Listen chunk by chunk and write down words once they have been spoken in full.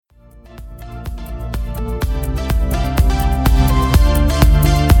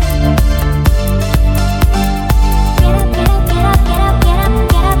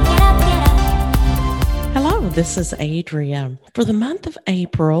this is Adria. For the month of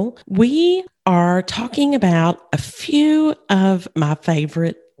April, we are talking about a few of my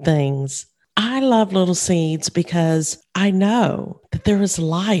favorite things. I love little seeds because I know that there is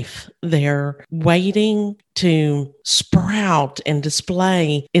life there waiting to sprout and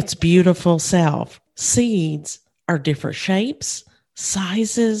display its beautiful self. Seeds are different shapes,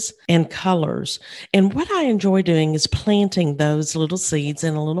 sizes, and colors. And what I enjoy doing is planting those little seeds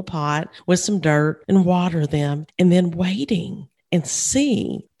in a little pot with some dirt and water them, and then waiting and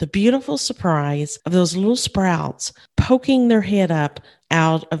see the beautiful surprise of those little sprouts poking their head up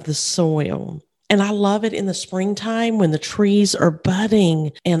out of the soil. And I love it in the springtime when the trees are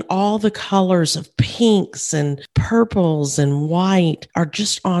budding and all the colors of pinks and purples and white are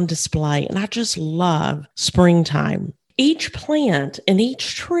just on display. And I just love springtime. Each plant and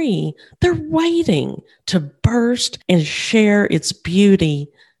each tree, they're waiting to burst and share its beauty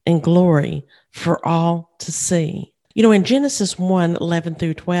and glory for all to see. You know, in Genesis 1:11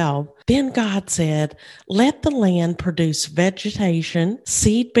 through 12, then God said, "Let the land produce vegetation,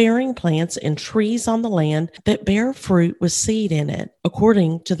 seed-bearing plants, and trees on the land that bear fruit with seed in it,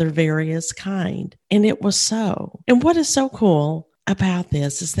 according to their various kind." And it was so. And what is so cool about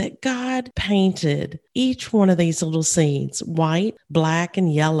this is that God painted each one of these little seeds white, black,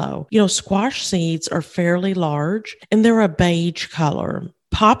 and yellow. You know, squash seeds are fairly large and they're a beige color.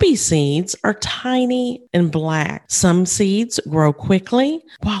 Poppy seeds are tiny and black. Some seeds grow quickly,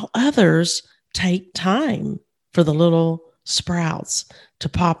 while others take time for the little sprouts to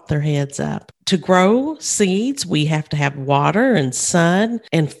pop their heads up. To grow seeds, we have to have water and sun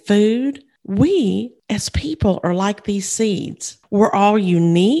and food. We, as people, are like these seeds. We're all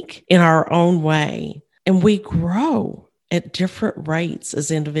unique in our own way, and we grow at different rates as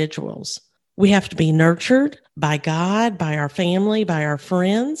individuals. We have to be nurtured by God, by our family, by our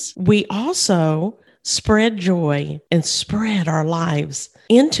friends. We also spread joy and spread our lives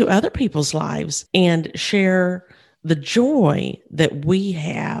into other people's lives and share the joy that we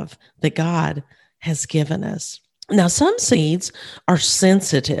have that God has given us. Now, some seeds are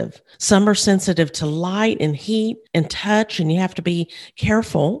sensitive. Some are sensitive to light and heat and touch, and you have to be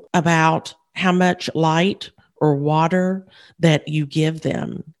careful about how much light or water that you give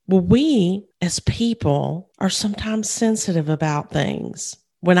them. Well, we as people are sometimes sensitive about things.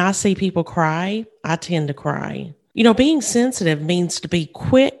 When I see people cry, I tend to cry. You know, being sensitive means to be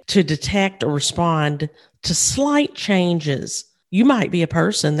quick to detect or respond to slight changes. You might be a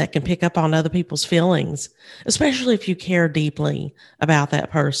person that can pick up on other people's feelings, especially if you care deeply about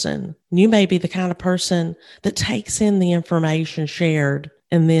that person. You may be the kind of person that takes in the information shared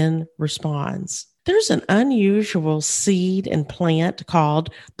and then responds. There's an unusual seed and plant called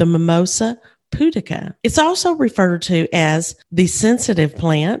the Mimosa pudica. It's also referred to as the sensitive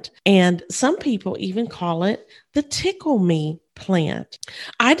plant, and some people even call it the tickle me plant.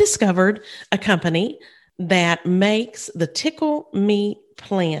 I discovered a company that makes the tickle me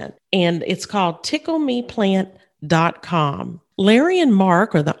plant, and it's called ticklemeplant.com. Larry and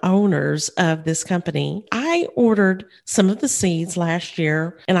Mark are the owners of this company. I ordered some of the seeds last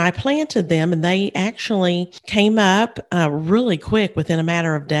year and I planted them, and they actually came up really quick within a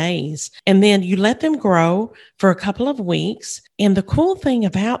matter of days. And then you let them grow for a couple of weeks. And the cool thing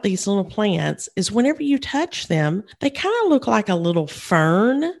about these little plants is whenever you touch them, they kind of look like a little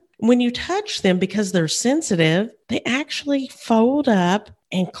fern. When you touch them, because they're sensitive, they actually fold up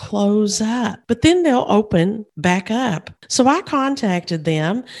and close up, but then they'll open back up. So I contacted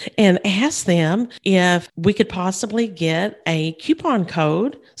them and asked them if we could possibly get a coupon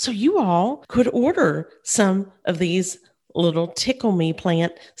code so you all could order some of these little tickle me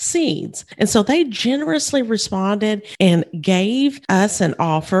plant seeds. And so they generously responded and gave us an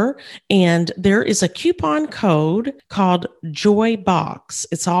offer. And there is a coupon code called JOYBOX.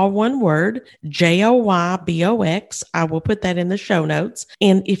 It's all one word, JOYBOX. I will put that in the show notes.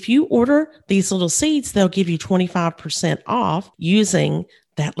 And if you order these little seeds, they'll give you 25% off using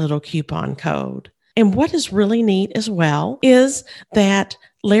that little coupon code. And what is really neat as well is that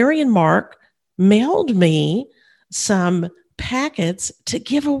Larry and Mark mailed me some packets to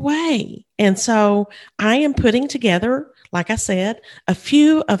give away. And so I am putting together, like I said, a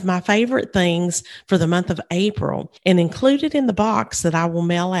few of my favorite things for the month of April. And included in the box that I will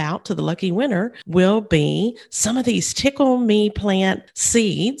mail out to the lucky winner will be some of these Tickle Me plant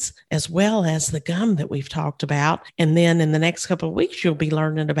seeds, as well as the gum that we've talked about. And then in the next couple of weeks, you'll be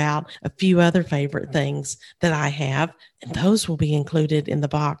learning about a few other favorite things that I have. And those will be included in the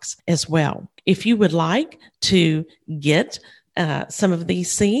box as well. If you would like to get some of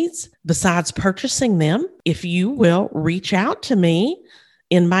these seeds, besides purchasing them, if you will reach out to me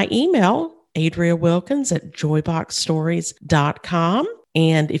in my email, Adria Wilkins at joyboxstories.com.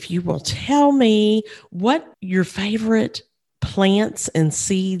 And if you will tell me what your favorite plants and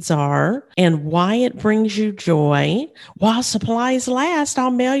seeds are and why it brings you joy, while supplies last,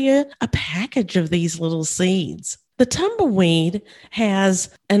 I'll mail you a package of these little seeds. The tumbleweed has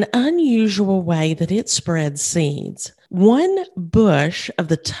an unusual way that it spreads seeds. One bush of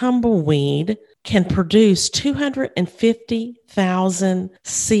the tumbleweed can produce 250,000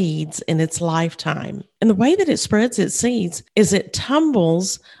 seeds in its lifetime. And the way that it spreads its seeds is it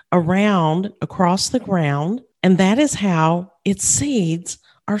tumbles around across the ground, and that is how its seeds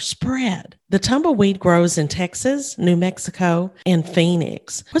are spread. The tumbleweed grows in Texas, New Mexico, and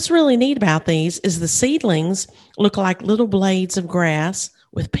Phoenix. What's really neat about these is the seedlings look like little blades of grass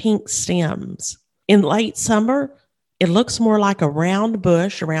with pink stems. In late summer, it looks more like a round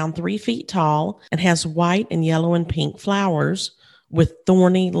bush around 3 feet tall and has white and yellow and pink flowers with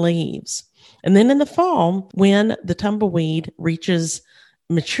thorny leaves. And then in the fall, when the tumbleweed reaches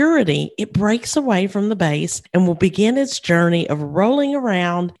maturity, it breaks away from the base and will begin its journey of rolling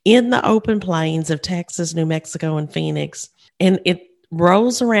around in the open plains of Texas, New Mexico, and Phoenix. And it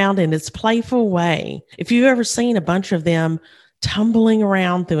rolls around in its playful way. If you've ever seen a bunch of them tumbling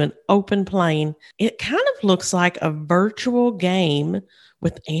around through an open plain, it kind of looks like a virtual game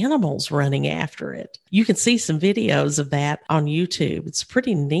with animals running after it. You can see some videos of that on YouTube. It's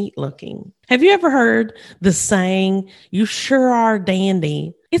pretty neat looking. Have you ever heard the saying, "You sure are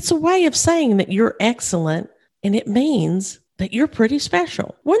dandy"? It's a way of saying that you're excellent, and it means that you're pretty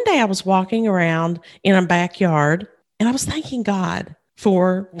special. One day I was walking around in a backyard, and I was thanking God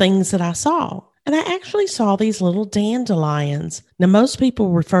for things that I saw. And I actually saw these little dandelions. Now, most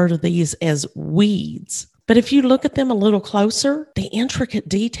people refer to these as weeds. But if you look at them a little closer, the intricate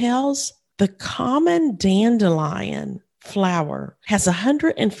details, the common dandelion flower has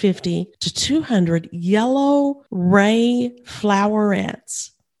 150 to 200 yellow ray flowerets.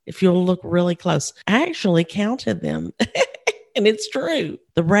 If you'll look really close, I actually counted them. And it's true.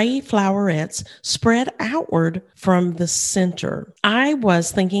 The ray flowerets spread outward from the center. I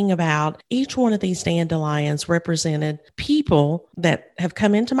was thinking about each one of these dandelions represented people that have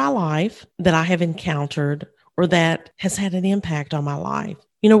come into my life that I have encountered or that has had an impact on my life.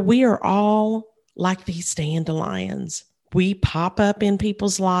 You know, we are all like these dandelions. We pop up in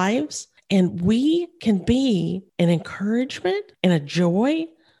people's lives and we can be an encouragement and a joy.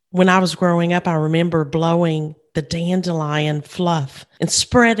 When I was growing up, I remember blowing the dandelion fluff and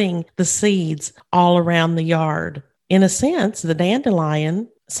spreading the seeds all around the yard. In a sense, the dandelion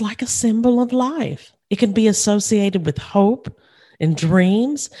is like a symbol of life. It can be associated with hope and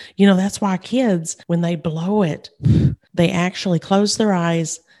dreams. You know, that's why kids, when they blow it, they actually close their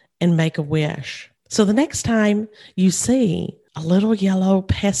eyes and make a wish. So the next time you see a little yellow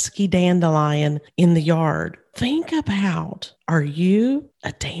pesky dandelion in the yard, think about, are you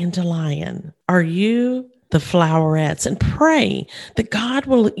a dandelion? Are you the flowerets? And pray that God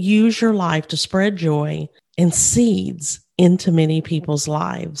will use your life to spread joy and seeds into many people's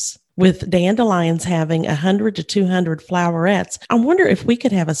lives. With dandelions having 100 to 200 flowerets, I wonder if we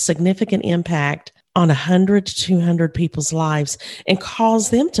could have a significant impact on 100 to 200 people's lives and cause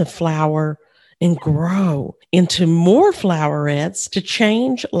them to flower and grow into more flowerets to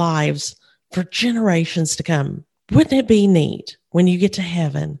change lives for generations to come. Wouldn't it be neat when you get to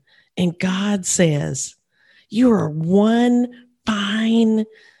heaven and God says, "You are one fine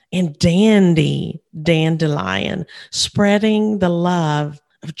and dandy dandelion, spreading the love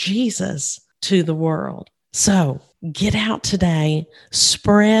of Jesus to the world." So get out today,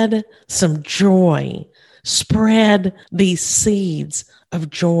 spread some joy, spread these seeds of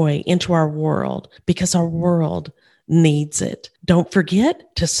joy into our world because our world needs it. Don't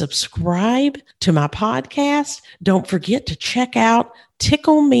forget to subscribe to my podcast. Don't forget to check out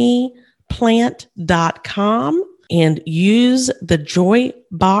TickleMePlant.com and use the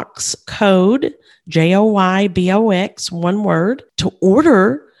Joybox code, JOYBOX, one word, to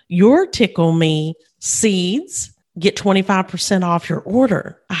order your Tickle Me seeds. Get 25% off your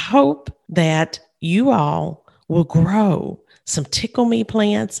order. I hope that you all will grow some Tickle Me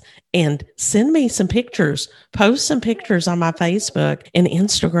plants and send me some pictures. Post some pictures on my Facebook and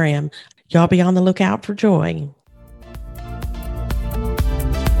Instagram. Y'all be on the lookout for joy.